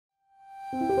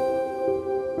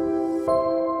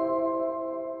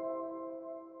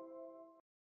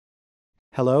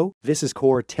Hello, this is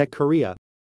Coretech Korea.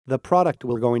 The product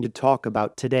we're going to talk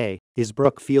about today is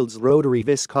Brookfield's rotary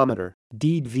viscometer,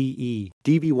 DVE,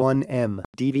 DV1M,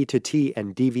 DV2T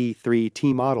and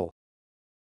DV3T model.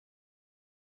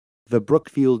 The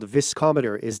Brookfield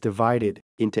viscometer is divided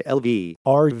into LV,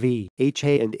 RV,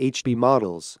 HA and HB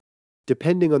models,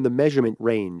 depending on the measurement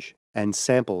range and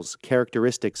samples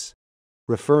characteristics.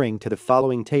 Referring to the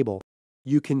following table,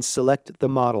 you can select the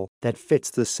model that fits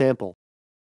the sample.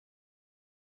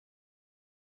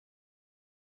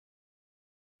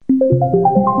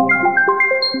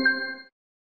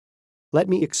 Let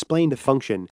me explain the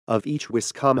function of each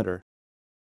viscometer.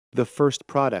 The first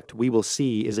product we will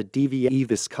see is a DVE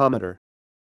viscometer.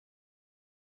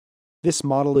 This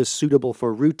model is suitable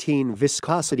for routine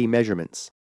viscosity measurements.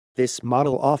 This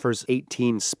model offers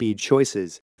 18 speed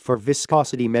choices for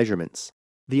viscosity measurements.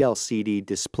 The LCD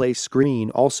display screen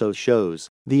also shows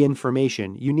the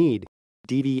information you need.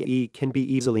 DVE can be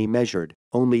easily measured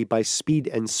only by speed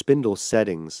and spindle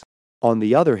settings. On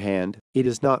the other hand, it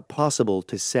is not possible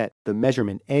to set the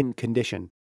measurement end condition.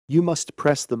 You must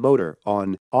press the motor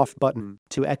on/off button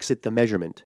to exit the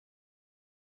measurement.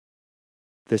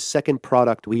 The second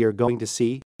product we are going to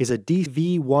see is a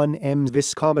DV1M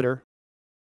viscometer.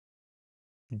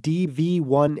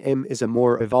 DV1M is a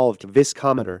more evolved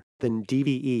viscometer than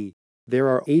DVE. There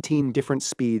are 18 different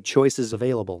speed choices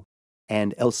available,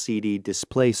 and LCD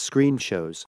display screen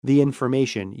shows the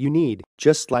information you need,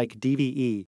 just like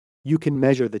DVE. You can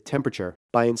measure the temperature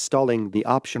by installing the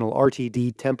optional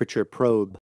RTD temperature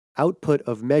probe. Output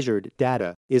of measured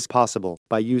data is possible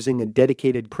by using a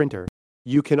dedicated printer.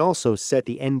 You can also set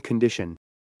the end condition.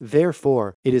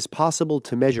 Therefore, it is possible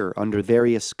to measure under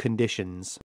various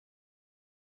conditions.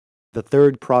 The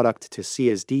third product to see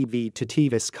is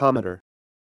DV2T viscometer.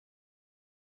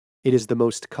 It is the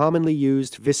most commonly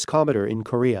used viscometer in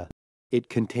Korea. It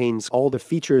contains all the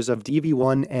features of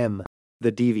DV1M.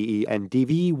 The DVE and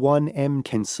DV1M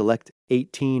can select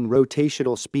 18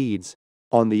 rotational speeds.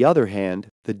 On the other hand,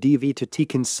 the DV2T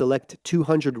can select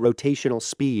 200 rotational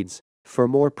speeds for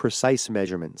more precise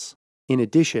measurements. In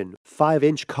addition,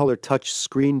 5-inch color touch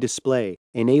screen display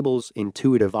enables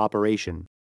intuitive operation.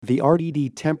 The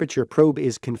RTD temperature probe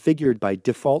is configured by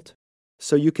default,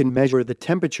 so you can measure the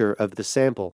temperature of the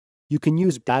sample. You can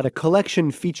use data collection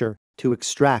feature to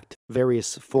extract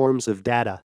various forms of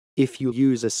data. If you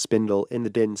use a spindle in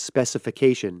the DIN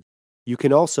specification, you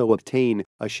can also obtain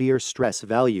a shear stress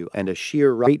value and a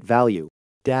shear rate value.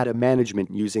 Data management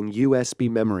using USB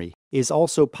memory is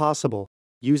also possible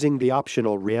using the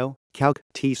optional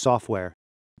Rheometer software.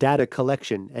 Data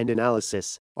collection and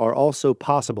analysis are also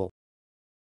possible.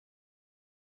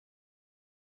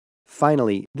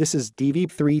 Finally, this is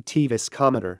DV3T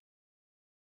viscometer.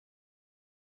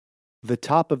 The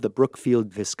top of the Brookfield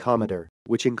viscometer,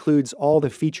 which includes all the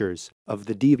features of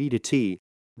the DV2T,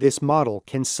 this model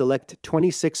can select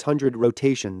 2600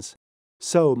 rotations,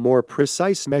 so more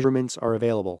precise measurements are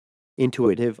available.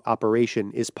 Intuitive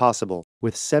operation is possible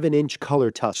with 7-inch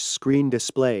color touch screen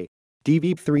display.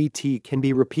 DV3T can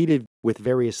be repeated with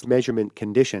various measurement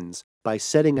conditions by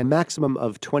setting a maximum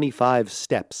of 25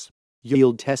 steps.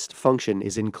 Yield test function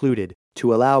is included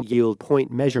to allow yield point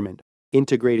measurement.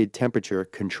 Integrated temperature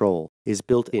control is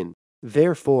built in.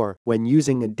 Therefore, when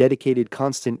using a dedicated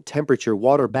constant temperature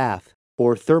water bath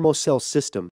or thermocell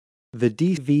system, the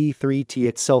DV3T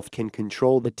itself can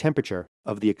control the temperature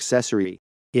of the accessory.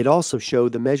 It also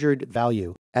shows the measured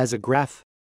value as a graph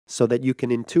so that you can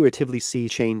intuitively see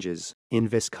changes in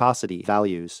viscosity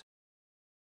values.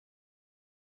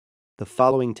 The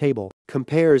following table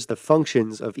compares the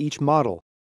functions of each model.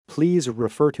 Please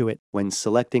refer to it when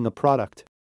selecting a product.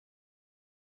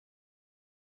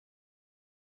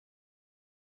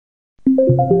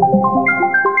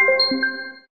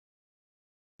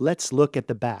 Let's look at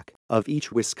the back of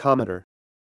each viscometer.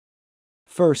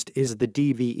 First is the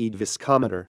DVE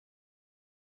viscometer.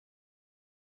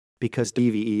 Because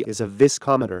DVE is a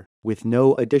viscometer with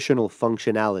no additional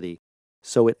functionality,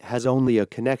 so it has only a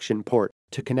connection port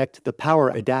to connect the power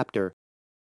adapter.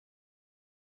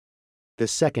 The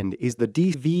second is the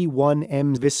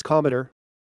DV1M viscometer.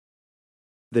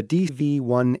 The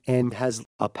DV1M has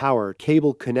a power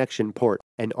cable connection port,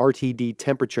 an RTD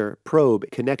temperature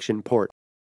probe connection port,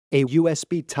 a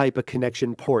USB Type-A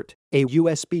connection port, a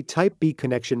USB Type-B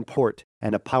connection port,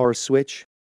 and a power switch.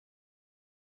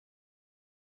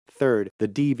 Third, the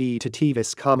DV2T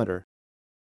viscometer.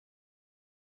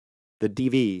 The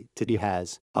DVEHB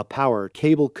has a power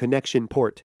cable connection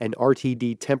port, an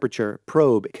RTD temperature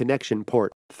probe connection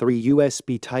port, 3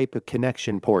 USB Type A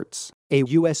connection ports, a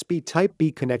USB Type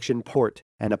B connection port,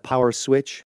 and a power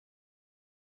switch.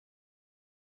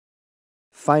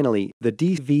 Finally, the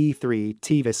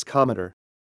DV3T viscometer.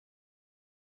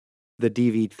 The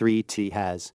DV3T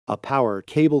has a power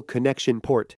cable connection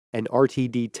port, an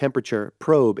RTD temperature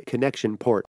probe connection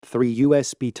port, 3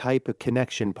 USB Type A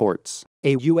connection ports,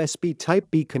 a USB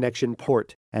Type B connection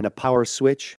port, and a power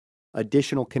switch.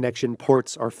 Additional connection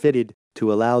ports are fitted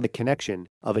to allow the connection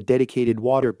of a dedicated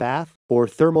water bath or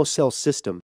thermocell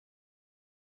system.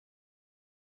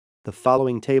 The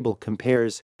following table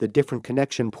compares the different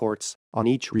connection ports on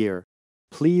each rear.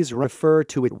 Please refer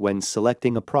to it when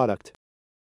selecting a product.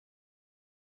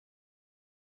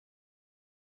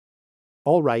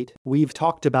 Alright, we've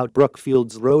talked about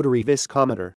Brookfield's rotary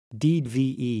viscometer,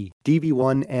 DVE,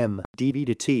 DV1M,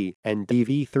 DV2T, and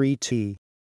DV3T.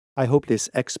 I hope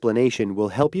this explanation will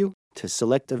help you to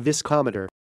select a viscometer.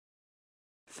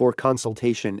 For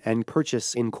consultation and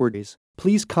purchase inquiries,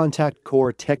 please contact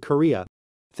Coretech Korea.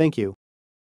 Thank you.